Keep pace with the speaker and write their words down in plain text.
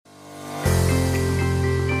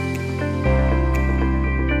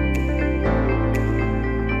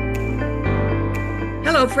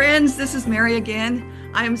Hello, friends. This is Mary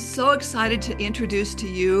again. I am so excited to introduce to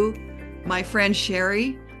you my friend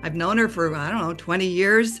Sherry. I've known her for, I don't know, 20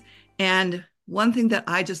 years. And one thing that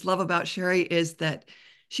I just love about Sherry is that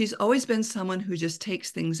she's always been someone who just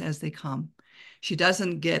takes things as they come. She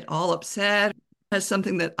doesn't get all upset. That's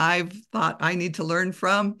something that I've thought I need to learn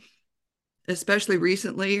from, especially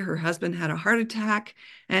recently. Her husband had a heart attack,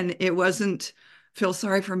 and it wasn't feel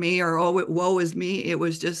sorry for me or oh woe is me. It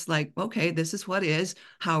was just like, okay, this is what is.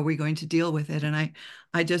 How are we going to deal with it? And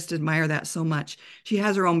I just admire that so much. She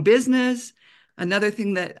has her own business. Another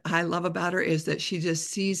thing that I love about her is that she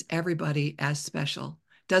just sees everybody as special.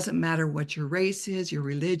 Doesn't matter what your race is, your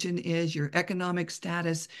religion is, your economic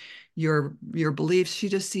status, your beliefs. She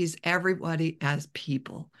just sees everybody as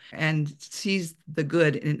people and sees the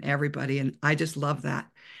good in everybody. And I just love that.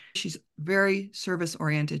 She's very service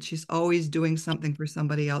oriented. She's always doing something for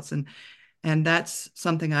somebody else. And that's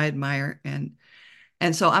something I admire. And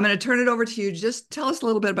so I'm going to turn it over to you. Just tell us a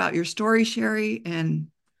little bit about your story, Sherry, and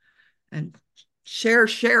share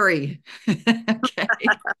Sherry. Okay.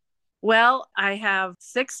 Well, I have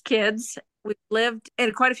six kids. We've lived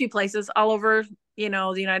in quite a few places all over, the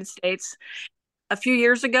United States. A few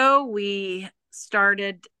years ago, we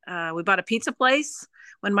bought a pizza place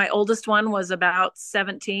when my oldest one was about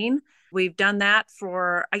 17. We've done that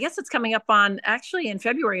for, I guess it's coming up on, actually in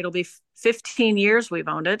February, it'll be 15 years we've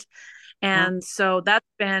owned it. Wow. And so that's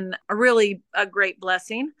been a great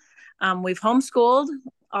blessing. We've homeschooled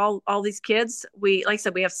all these kids. Like I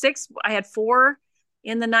said, we have six. I had four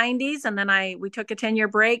in the 90s, and then we took a 10-year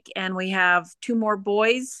break, and we have two more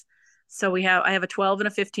boys. So I have a 12 and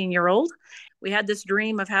a 15-year-old. We had this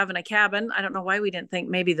dream of having a cabin. I don't know why we didn't think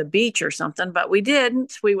maybe the beach or something, but we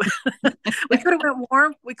didn't. We could have went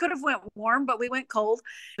warm. We could have went warm, but we went cold.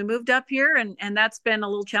 We moved up here, and that's been a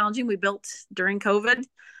little challenging. We built during COVID,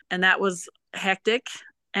 and that was hectic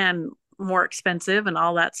and more expensive and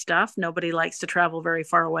all that stuff. Nobody likes to travel very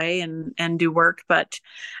far away and do work. But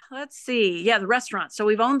let's see. Yeah, the restaurant. So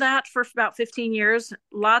we've owned that for about 15 years.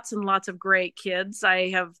 Lots and lots of great kids.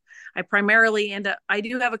 I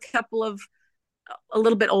do have a couple of a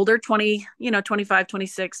little bit older, 20, 25,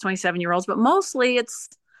 26, 27-year olds, but mostly it's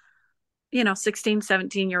 16,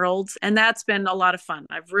 17-year olds. And that's been a lot of fun.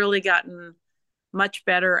 I've really gotten much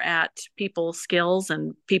better at people skills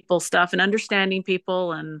and people stuff and understanding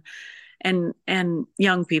people and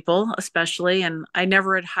young people especially. And I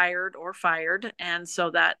never had hired or fired, and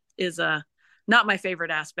so that is not my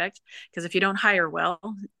favorite aspect, because if you don't hire well,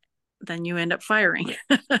 then you end up firing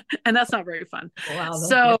and that's not very fun. Wow.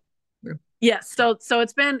 So Yeah. yes, so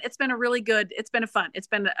it's been it's been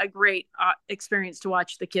a great experience to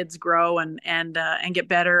watch the kids grow and get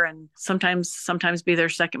better, and sometimes be their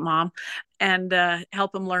second mom, and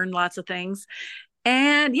help them learn lots of things.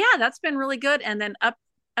 And yeah, that's been really good. And then up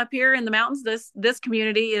here in the mountains, this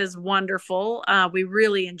community is wonderful. We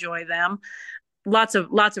really enjoy them. Lots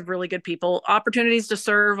of really good people, opportunities to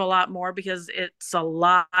serve a lot more, because it's a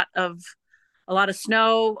lot of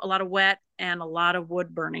snow, a lot of wet, and a lot of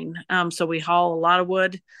wood burning. So we haul a lot of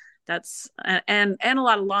wood. That's and a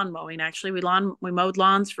lot of lawn mowing. Actually, we mowed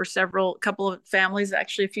lawns for couple of families,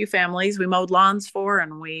 actually a few families we mowed lawns for,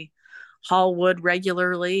 and we haul wood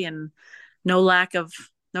regularly, and no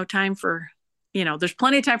time for, there's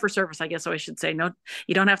plenty of time for service, I guess. So I should say, no,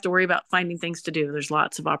 you don't have to worry about finding things to do. There's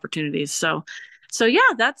lots of opportunities. So yeah,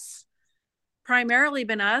 that's primarily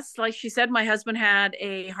been us. Like she said, my husband had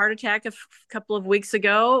a heart attack a couple of weeks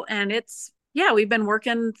ago, and we've been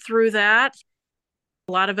working through that.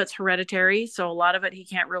 A lot of it's hereditary, so a lot of it he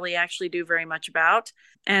can't really actually do very much about.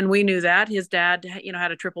 And we knew that. His dad,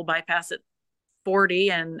 had a triple bypass at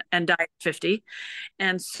 40 and died at 50.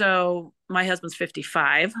 And so my husband's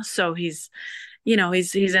 55. So he's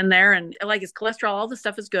in there, and like his cholesterol, all the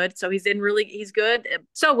stuff is good. So he's good.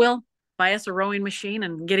 So we'll buy us a rowing machine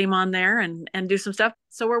and get him on there and do some stuff.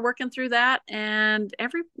 So we're working through that, and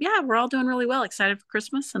we're all doing really well. Excited for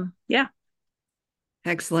Christmas, and yeah.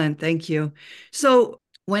 Excellent. Thank you. So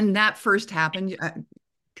when that first happened,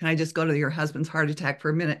 can I just go to your husband's heart attack for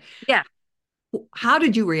a minute? Yeah. How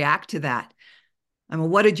did you react to that? I mean,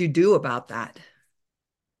 what did you do about that?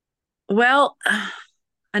 Well,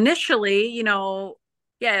 initially,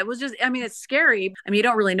 yeah, it was just, it's scary. You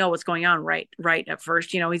don't really know what's going on right at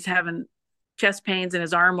first. He's having chest pains and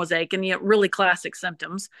his arm was aching, really classic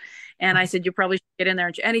symptoms. And I said, you probably should get in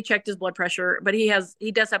there. And he checked his blood pressure, but he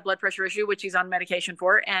does have blood pressure issue, which he's on medication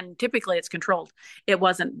for. And typically it's controlled. It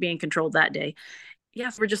wasn't being controlled that day.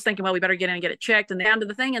 Yes, we're just thinking, well, we better get in and get it checked and down to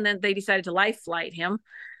the thing. And then they decided to life flight him.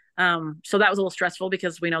 So that was a little stressful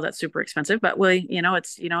because we know that's super expensive, but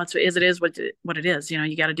it's as it is what it is.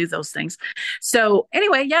 You got to do those things. So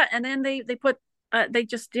anyway, yeah. And then they put, they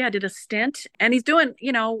just, yeah, did a stent, and he's doing,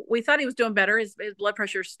 we thought he was doing better. His blood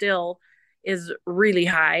pressure still is really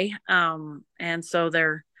high. And so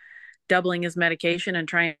they're doubling his medication and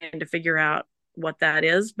trying to figure out what that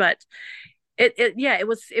is. But yeah, it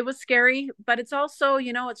was scary, but it's also,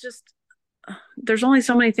 it's just, there's only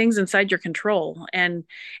so many things inside your control. And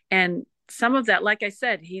some of that, like I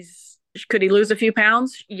said, could he lose a few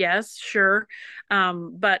pounds? Yes, sure.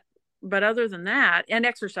 But other than that, and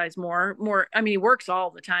exercise more, I mean, he works all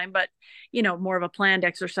the time, but more of a planned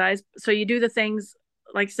exercise. So you do the things,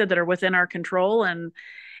 like I said, that are within our control, and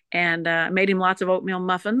made him lots of oatmeal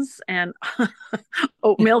muffins and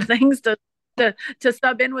oatmeal things to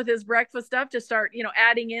sub in with his breakfast stuff, to start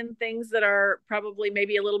adding in things that are probably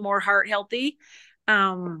maybe a little more heart healthy.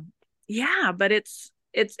 Yeah, but it's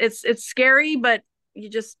scary, but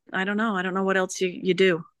I don't know what else you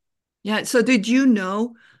do. Yeah. So did you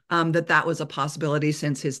know that was a possibility,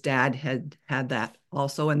 since his dad had that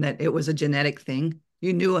also, and that it was a genetic thing?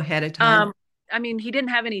 You knew ahead of time? I mean, he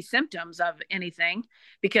didn't have any symptoms of anything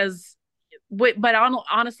because, but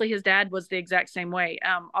honestly, his dad was the exact same way.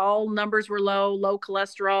 All numbers were low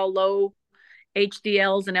cholesterol, low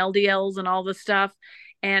HDLs and LDLs and all this stuff.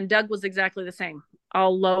 And Doug was exactly the same,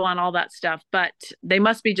 all low on all that stuff. But they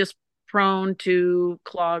must be just prone to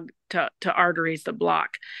clog to arteries that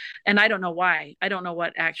block. And I don't know why. I don't know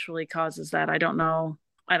what actually causes that. I don't know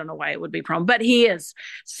why it would be prone, but he is.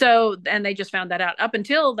 So, and they just found that out. Up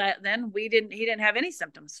until that, then he didn't have any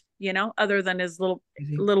symptoms, other than his little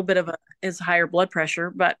bit of his higher blood pressure.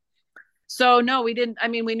 But so no, we didn't. I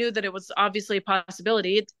mean, we knew that it was obviously a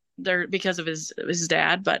possibility there because of his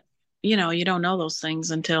dad, but you don't know those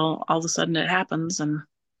things until all of a sudden it happens. And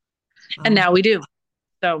now we do.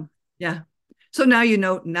 So yeah. So now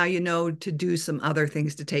to do some other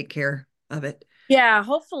things to take care of it. Yeah,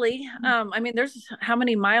 hopefully. I mean, there's how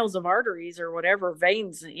many miles of arteries or whatever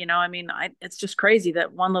veins, I mean, it's just crazy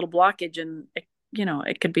that one little blockage and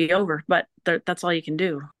it could be over, but that's all you can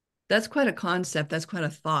do. That's quite a concept. That's quite a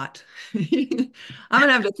thought. I'm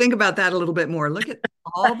gonna have to think about that a little bit more. Look at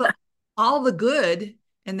all the good,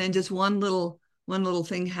 and then just one little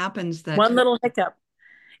thing happens that One little hiccup.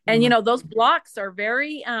 And those blocks are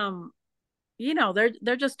very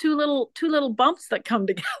they're just two little bumps that come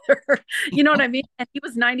together. You know what I mean? And he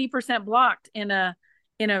was 90% blocked in a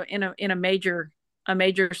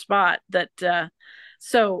major spot that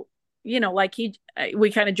so like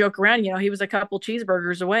we kind of joke around, he was a couple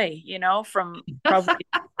cheeseburgers away, from probably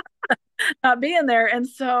not being there. And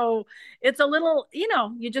so it's a little,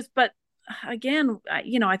 but again,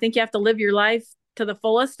 I think you have to live your life to the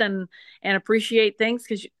fullest and appreciate things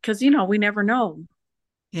because we never know.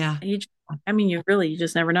 Yeah. You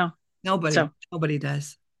just never know. Nobody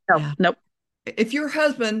does. No, yeah. Nope. If your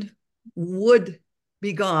husband would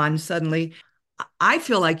be gone suddenly, I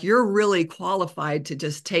feel like you're really qualified to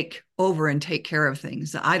just take over and take care of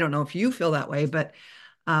things. I don't know if you feel that way, but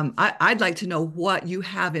I'd like to know what you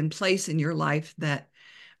have in place in your life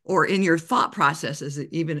or in your thought processes,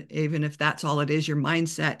 even if that's all it is, your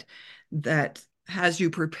mindset that has you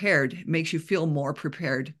prepared, makes you feel more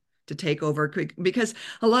prepared to take over. Because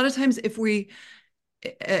a lot of times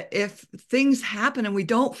if things happen and we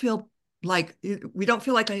don't feel like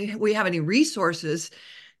we have any resources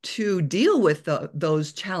to deal with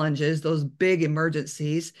those challenges, those big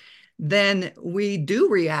emergencies, then we do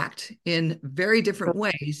react in very different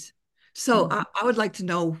ways. So I would like to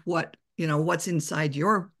know what's inside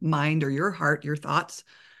your mind or your heart, your thoughts,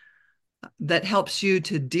 that helps you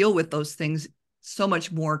to deal with those things so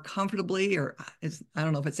much more comfortably, or I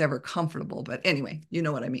don't know if it's ever comfortable, but anyway, you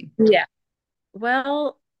know what I mean. Yeah.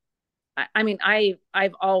 Well, I mean,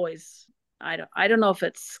 I've always, I don't know if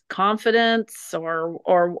it's confidence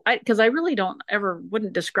or because I really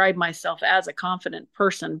wouldn't describe myself as a confident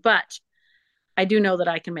person, but I do know that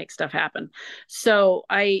I can make stuff happen. So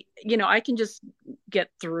I can just get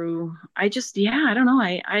through. Yeah, I don't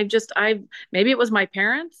know. Maybe it was my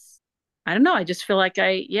parents. I don't know. I just feel like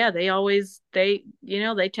they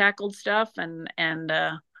tackled stuff and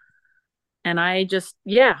I just,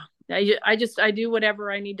 yeah, I do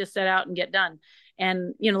whatever I need to set out and get done.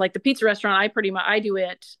 And, like the pizza restaurant, I do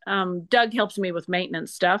it. Doug helps me with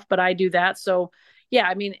maintenance stuff, but I do that. So yeah,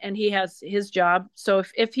 I mean, and he has his job. So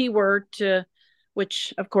if he were to,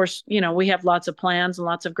 which of course, we have lots of plans and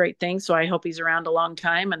lots of great things. So I hope he's around a long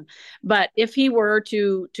time. But if he were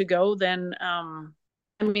to go, then,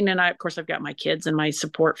 I mean, and of course I've got my kids and my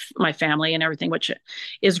support, my family and everything, which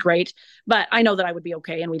is great, but I know that I would be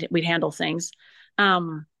okay and we'd handle things.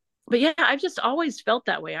 but yeah, I've just always felt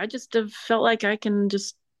that way. I just have felt like I can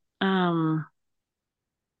just, um,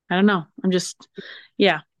 I don't know. I'm just,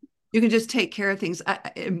 yeah. You can just take care of things.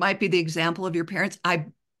 It might be the example of your parents.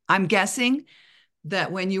 I'm guessing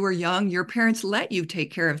that when you were young, your parents let you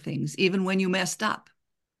take care of things, even when you messed up,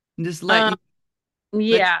 and just Um, let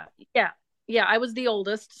yeah, yeah, yeah. I was the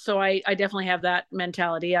oldest, so I definitely have that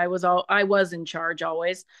mentality. I was in charge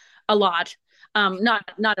always, a lot. Not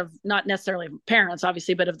necessarily of parents,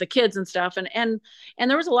 obviously, but of the kids and stuff. And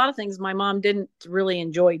there was a lot of things my mom didn't really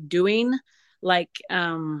enjoy doing, like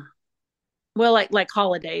well, like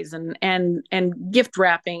holidays and gift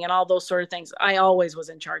wrapping and all those sort of things. I always was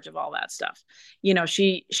in charge of all that stuff. You know,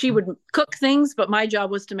 she would cook things, but my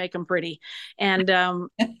job was to make them pretty, and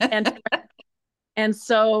and and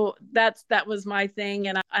so that was my thing.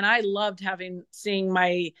 And I loved having seeing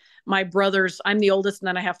my brothers. I'm the oldest, and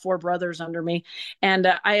then I have four brothers under me, and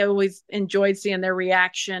I always enjoyed seeing their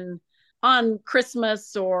reaction on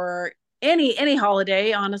Christmas or any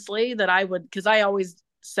holiday, honestly, that I would, because I always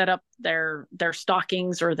set up their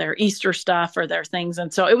stockings or their Easter stuff or their things,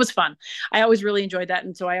 and so it was fun. I always really enjoyed that,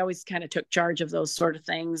 and so I always kind of took charge of those sort of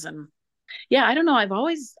things. And yeah, I don't know. I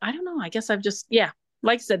don't know. I guess I've just, yeah,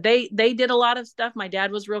 like I said, they did a lot of stuff. My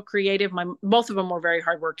dad was real creative. Both of them were very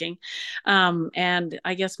hardworking. And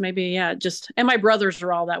I guess maybe, yeah, just, and my brothers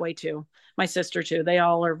are all that way too. My sister too. They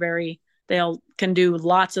all can do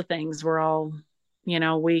lots of things. We're all,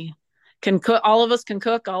 we can cook. All of us can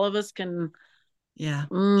cook. All of us can, yeah.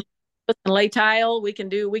 mm, lay tile. We can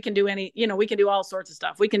do any, we can do all sorts of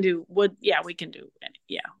stuff. We can do wood. Yeah, we can do any,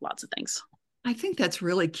 yeah, lots of things. I think that's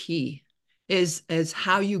really key is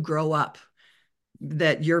how you grow up,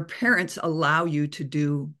 that your parents allow you to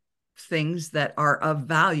do things that are of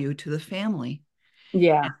value to the family.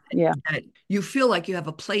 Yeah. Yeah. That you feel like you have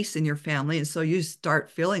a place in your family. And so you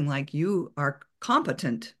start feeling like you are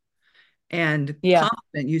competent and Yeah.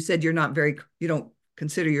 confident. You said you don't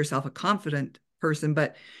consider yourself a confident person,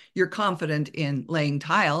 but you're confident in laying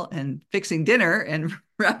tile and fixing dinner and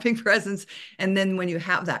wrapping presents. And then when you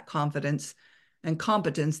have that confidence and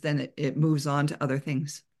competence, then it moves on to other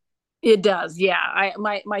things. It does. Yeah.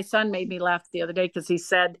 My son made me laugh the other day because he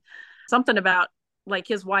said something about, like,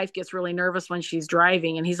 his wife gets really nervous when she's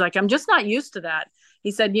driving, and he's like, I'm just not used to that.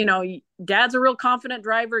 He said, dad's a real confident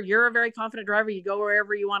driver. You're a very confident driver. You go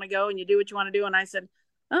wherever you want to go and you do what you want to do. And I said,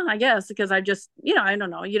 oh, I guess because I just, I don't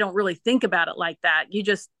know. You don't really think about it like that. You You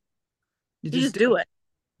just just do. do it.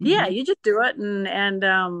 Yeah, Mhm. you just do it, and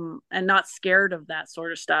not scared of that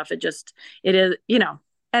sort of stuff. It is,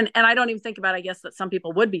 and I don't even think about, I guess, that some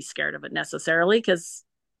people would be scared of it necessarily, because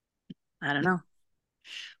I don't know.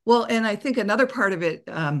 Well, and I think another part of it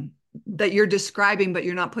that you're describing, but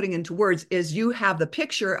you're not putting into words, is you have the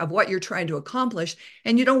picture of what you're trying to accomplish,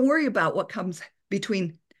 and you don't worry about what comes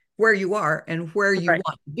between where you are and where you Right.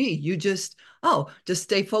 want to be. You just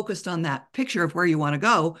stay focused on that picture of where you want to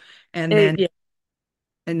go, and then Yeah,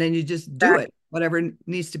 you just do exactly. it, whatever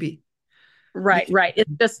needs to be. You, Right.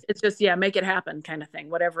 It's just, yeah, make it happen kind of thing,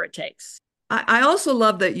 whatever it takes. I also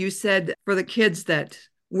love that you said for the kids that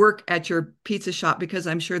work at your pizza shop, because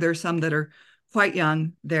I'm sure there's some that are quite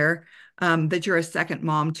young there, that you're a second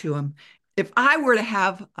mom to them. If I were to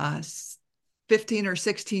have a 15 or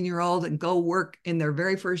 16-year-old and go work in their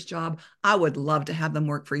very first job, I would love to have them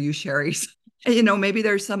work for you, Sherry. Maybe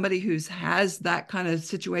there's somebody who's has that kind of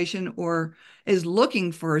situation or is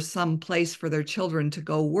looking for some place for their children to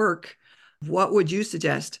go work. What would you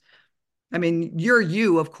suggest? I mean, you're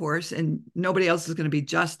you, of course, and nobody else is going to be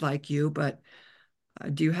just like you, but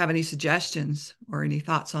do you have any suggestions or any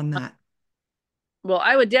thoughts on that? Well,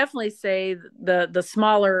 I would definitely say the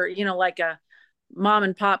smaller, like a mom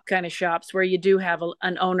and pop kind of shops where you do have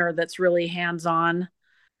an owner that's really hands on,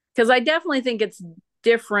 because I definitely think it's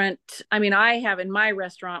different. I mean, I have in my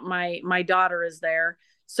restaurant, my daughter is there,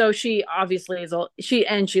 so she obviously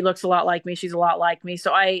she looks a lot like me. She's a lot like me,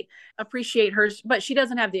 so I appreciate her, but she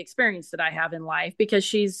doesn't have the experience that I have in life because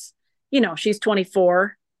she's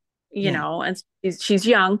 24, Yeah. and she's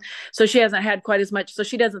young, so she hasn't had quite as much, so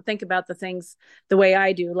she doesn't think about the things the way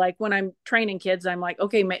I do. Like when I'm training kids, I'm like,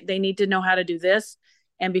 okay, they need to know how to do this,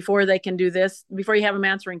 and before they can do this, before you have them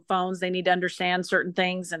answering phones, they need to understand certain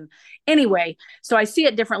things. And anyway, so I see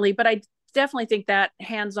it differently, but I definitely think that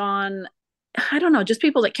hands on, I don't know, just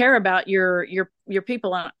people that care about your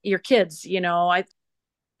people, your kids.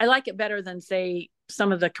 I like it better than, say,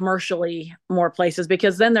 some of the commercially more places,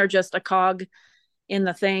 because then they're just a cog in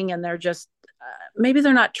the thing, and they're just maybe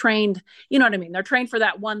they're not trained. You know what I mean? They're trained for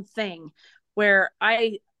that one thing, where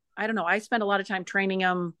I don't know, I spend a lot of time training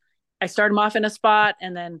them I start them off in a spot,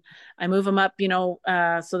 and then I move them up,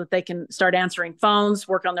 so that they can start answering phones,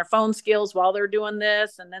 work on their phone skills while they're doing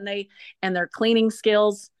this, and then and their cleaning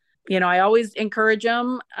skills. I always encourage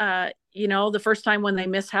them, the first time when they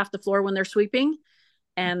miss half the floor when they're sweeping.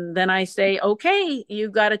 And then I say, okay, you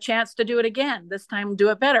got a chance to do it again. This time, do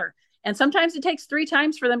it better. And sometimes it takes 3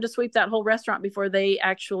 times for them to sweep that whole restaurant before they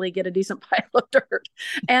actually get a decent pile of dirt.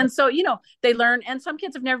 And so, they learn. And some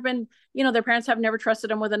kids have never been, their parents have never trusted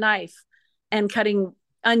them with a knife and cutting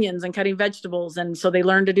onions and cutting vegetables. And so they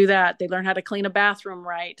learn to do that. They learn how to clean a bathroom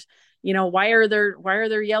right. Why are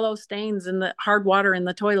there yellow stains in the hard water in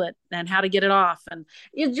the toilet, and how to get it off. And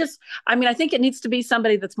I think it needs to be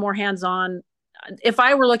somebody that's more hands-on. If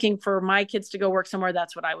I were looking for my kids to go work somewhere,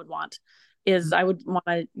 that's what I would want. Is I would want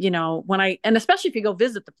to, and especially if you go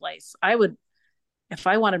visit the place, if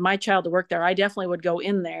I wanted my child to work there, I definitely would go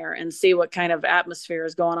in there and see what kind of atmosphere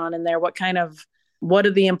is going on in there. What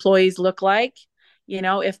do the employees look like?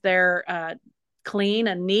 If they're clean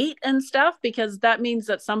and neat and stuff, because that means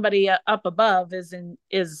that somebody up above is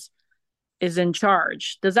in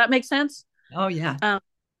charge. Does that make sense? Oh, yeah.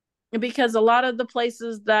 Because a lot of the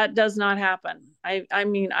places that does not happen.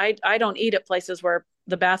 I don't eat at places where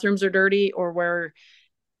the bathrooms are dirty or where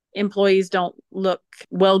employees don't look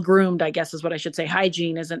well groomed, I guess is what I should say.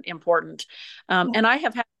 Hygiene isn't important. And I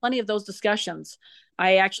have had plenty of those discussions.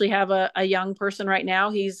 I actually have a young person right now.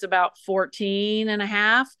 He's about 14 and a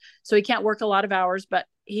half. So he can't work a lot of hours, but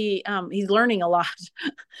he's learning a lot.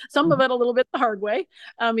 Some of it a little bit the hard way.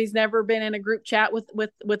 He's never been in a group chat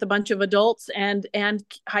with a bunch of adults and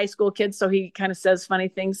high school kids. So he kind of says funny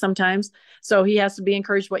things sometimes. So he has to be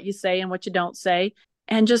encouraged what you say and what you don't say.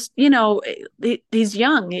 And just, he's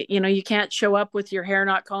young, you can't show up with your hair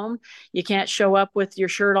not combed. You can't show up with your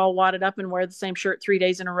shirt all wadded up and wear the same shirt 3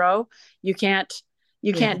 days in a row. You can't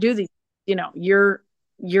do these, you're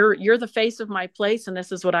the face of my place, and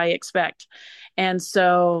this is what I expect. And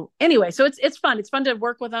so anyway, so it's fun. It's fun to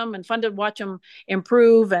work with them and fun to watch them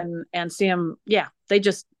improve and see them. Yeah.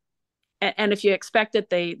 And if you expect it,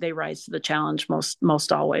 they rise to the challenge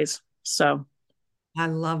most always. So I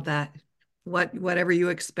love that. Whatever you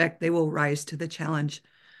expect, they will rise to the challenge.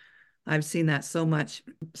 I've seen that so much.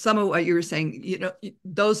 Some of what you were saying,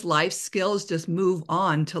 those life skills just move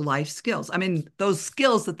on to life skills. I mean, those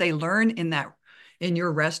skills that they learn in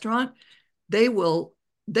your restaurant, they will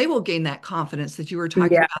gain that confidence that you were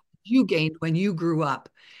talking about, you gained when you grew up.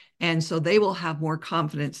 And so they will have more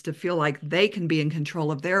confidence to feel like they can be in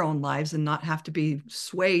control of their own lives and not have to be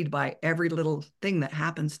swayed by every little thing that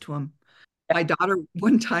happens to them. My daughter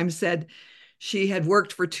one time said she had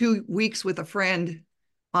worked for 2 weeks with a friend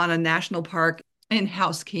on a national park in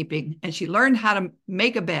housekeeping, and she learned how to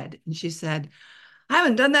make a bed. And she said, I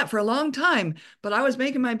haven't done that for a long time, but I was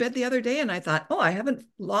making my bed the other day and I thought, oh, I haven't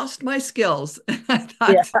lost my skills. I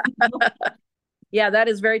thought, yeah, that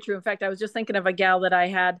is very true. In fact, I was just thinking of a gal that I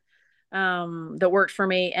had that worked for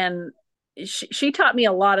me, and she taught me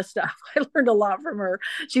a lot of stuff. I learned a lot from her.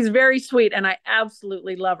 She's very sweet and I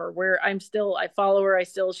absolutely love her. I follow her.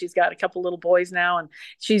 She's got a couple little boys now and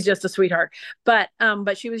she's just a sweetheart. But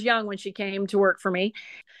she was young when she came to work for me.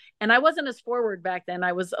 And I wasn't as forward back then.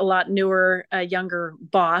 I was a lot newer, a younger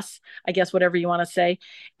boss, I guess, whatever you want to say.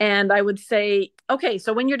 And I would say, okay,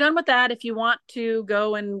 so when you're done with that, if you want to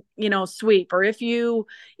go and, sweep, or if you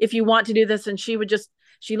want to do this, and she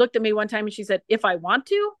looked at me one time and she said, if I want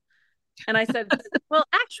to. And I said, well,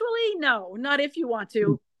 actually, no, not if you want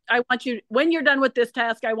to. I want you, when you're done with this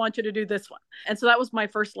task, I want you to do this one. And so that was my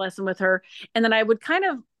first lesson with her. And then I would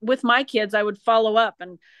with my kids, I would follow up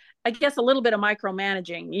and I guess a little bit of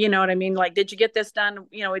micromanaging, you know what I mean? Like, did you get this done?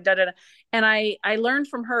 And I learned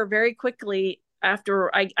from her very quickly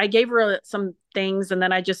after I gave her some things. And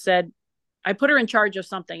then I just said, I put her in charge of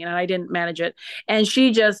something and I didn't manage it. And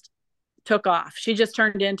she just took off. She just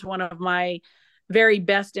turned into one of my very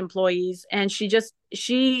best employees. And she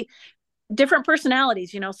different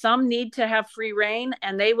personalities, some need to have free reign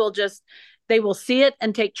and they will see it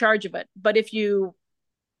and take charge of it. But if you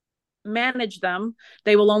manage them,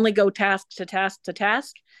 they will only go task to task to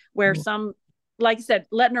task, where some, like I said,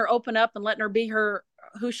 letting her open up and letting her be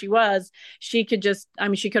who she was, she could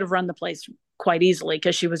have run the place quite easily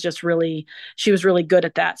because she was really good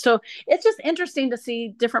at that. So it's just interesting to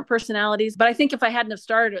see different personalities. But I think if I hadn't have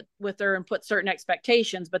started with her and put certain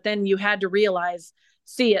expectations, but then you had to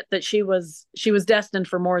see it that she was destined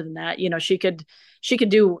for more than that. She could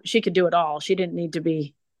do it all. She didn't need to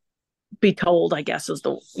be told, I guess, is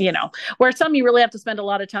where some you really have to spend a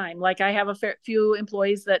lot of time. Like I have a few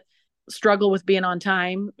employees that struggle with being on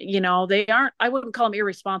time. They aren't, I wouldn't call them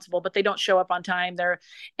irresponsible, but they don't show up on time there.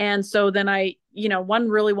 And so then one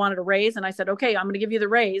really wanted a raise, and I said, okay, I'm going to give you the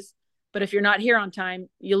raise, but if you're not here on time,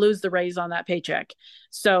 you lose the raise on that paycheck.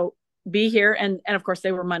 So be here. And of course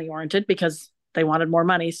they were money oriented because they wanted more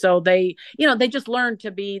money. So they just learned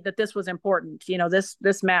to be that this was important,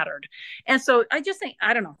 this mattered. And so I just think,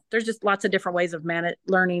 I don't know, there's just lots of different ways of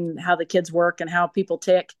learning how the kids work and how people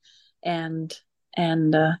tick. And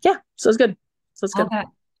yeah, so it's good. So it's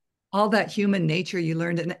All good. that human nature you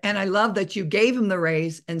learned. And I love that you gave him the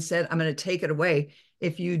raise and said, I'm going to take it away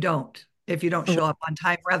if you don't show up on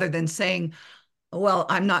time, rather than saying, well,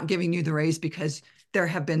 I'm not giving you the raise because there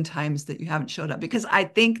have been times that you haven't showed up. Because I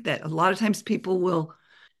think that a lot of times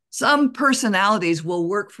some personalities will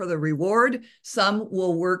work for the reward. Some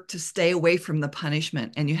will work to stay away from the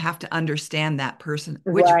punishment. And you have to understand that person,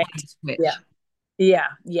 which Right. one is which. Yeah. Yeah.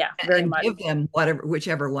 Yeah. Very And much. give them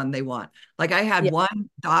whichever one they want. Like I had Yeah. one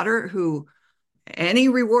daughter who any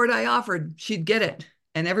reward I offered, she'd get it.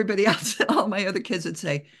 And everybody else, all my other kids would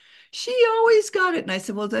say, she always got it. And I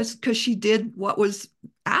said, well, that's because she did what was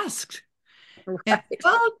asked. And Right.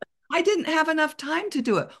 well, I didn't have enough time to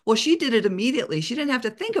do it. Well, she did it immediately. She didn't have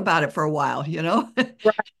to think about it for a while, you know?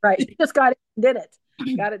 Right. Right. You just got it, did it.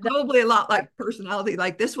 Got it done. Probably a lot like personality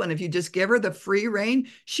like this one. If you just give her the free rein,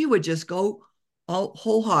 she would just go all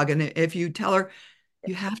whole hog. And if you tell her,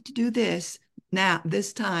 you have to do this now,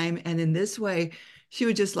 this time, and in this way, she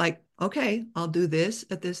would just like, okay, I'll do this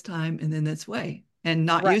at this time and then this way, and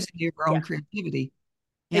not Right. using your Yeah. own creativity.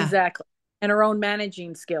 Yeah. Exactly. And her own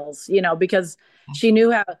managing skills, because she knew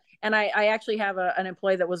how. And I actually have an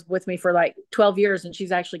employee that was with me for like 12 years, and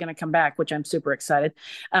she's actually going to come back, which I'm super excited.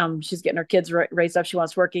 She's getting her kids raised up. She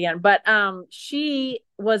wants to work again. But she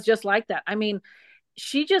was just like that. I mean,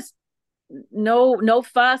 she just, no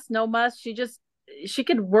fuss, no muss. She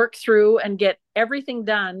could work through and get everything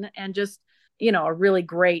done, and just, a really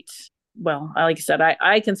great, well, like I said,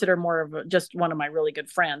 I consider more of just one of my really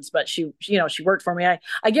good friends, but she worked for me.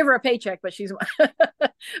 I give her a paycheck, but she's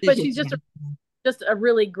just a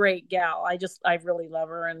really great gal. I really love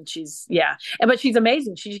her, and but she's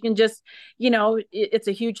amazing. She can just, it's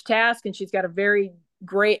a huge task, and she's got a really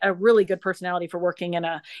good personality for working in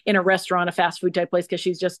a restaurant, a fast food type place, because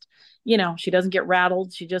she's just, she doesn't get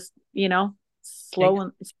rattled. She just, slow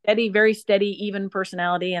and steady, very steady, even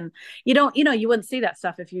personality. And you wouldn't see that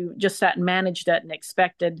stuff if you just sat and managed it and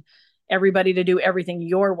expected everybody to do everything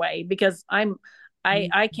your way, because I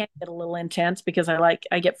can get a little intense, because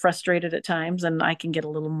I get frustrated at times, and I can get a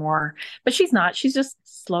little more, but she's not. She's just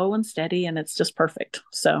slow and steady, and it's just perfect.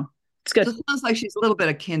 So it's good. So it sounds like she's a little bit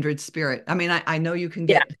of kindred spirit. I mean, I know you can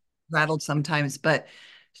Yeah. get rattled sometimes, but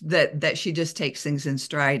that she just takes things in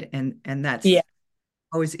stride, and Yeah. that's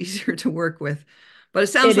always easier to work with. But it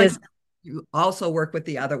sounds It like is. you also work with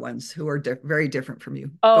the other ones who are very different from you.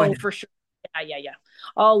 Go Oh, ahead. for sure. Yeah. Yeah. Yeah.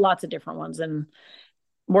 All lots of different ones, and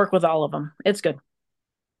work with all of them. It's good.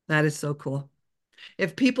 That is so cool.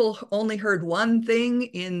 If people only heard one thing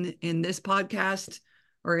in this podcast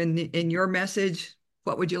or in your message,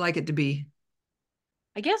 what would you like it to be?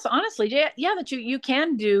 I guess honestly, yeah, that you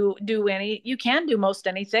can you can do most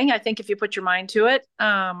anything. I think if you put your mind to it.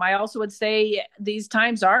 I also would say these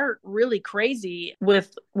times are really crazy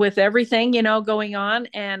with everything going on,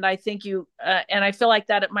 and I think and I feel like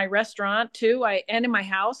that at my restaurant too. And in my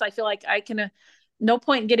house, I feel like I can. No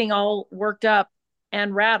point in getting all worked up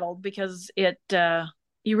and rattled, because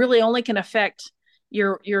you really only can affect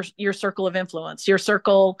your circle of influence, your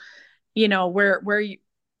circle, where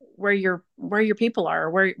your people are,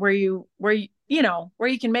 where you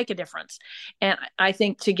can make a difference. And I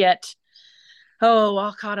think to get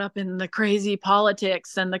all caught up in the crazy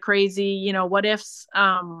politics and the crazy what ifs,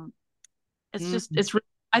 it's just Mhm.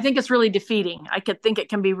 I think it's really defeating. I could think it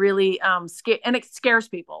can be really and it scares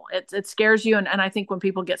people. It scares you, and I think when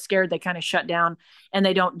people get scared, they kind of shut down, and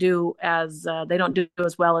they don't do as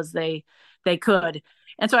well as they could.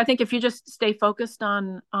 And so I think if you just stay focused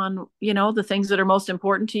on the things that are most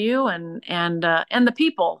important to you, and the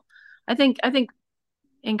people, I think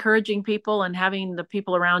encouraging people and having the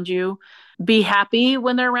people around you be happy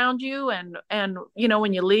when they're around you, and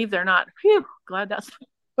when you leave, they're not, whew, glad that's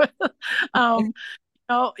um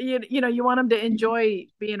you want them to enjoy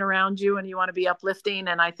being around you, and you want to be uplifting,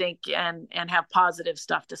 and I think and have positive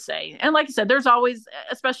stuff to say. And like I said, there's always,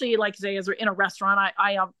 especially like say as we're in a restaurant,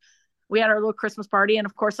 I we had our little Christmas party, and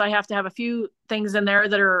of course I have to have a few things in there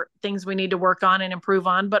that are things we need to work on and improve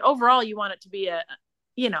on, but overall you want it to be an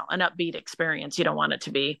upbeat experience. You don't want it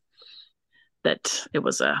to be that it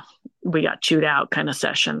was we got chewed out kind of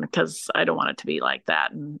session, because I don't want it to be like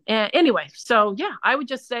that. And anyway, so yeah, I would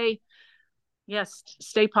just say Yes,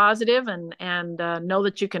 stay positive and know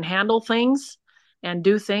that you can handle things and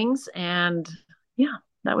do things. And yeah,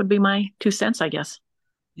 that would be my 2 cents, I guess.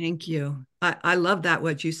 Thank you. I love that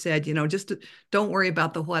what you said, don't worry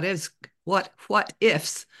about the what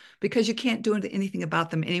ifs, because you can't do anything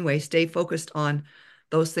about them anyway. Stay focused on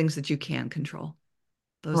those things that you can control,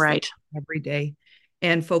 those things Right. every day,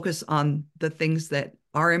 and focus on the things that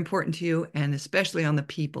are important to you, and especially on the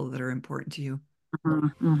people that are important to you.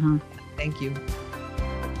 Mm-hmm. Thank you.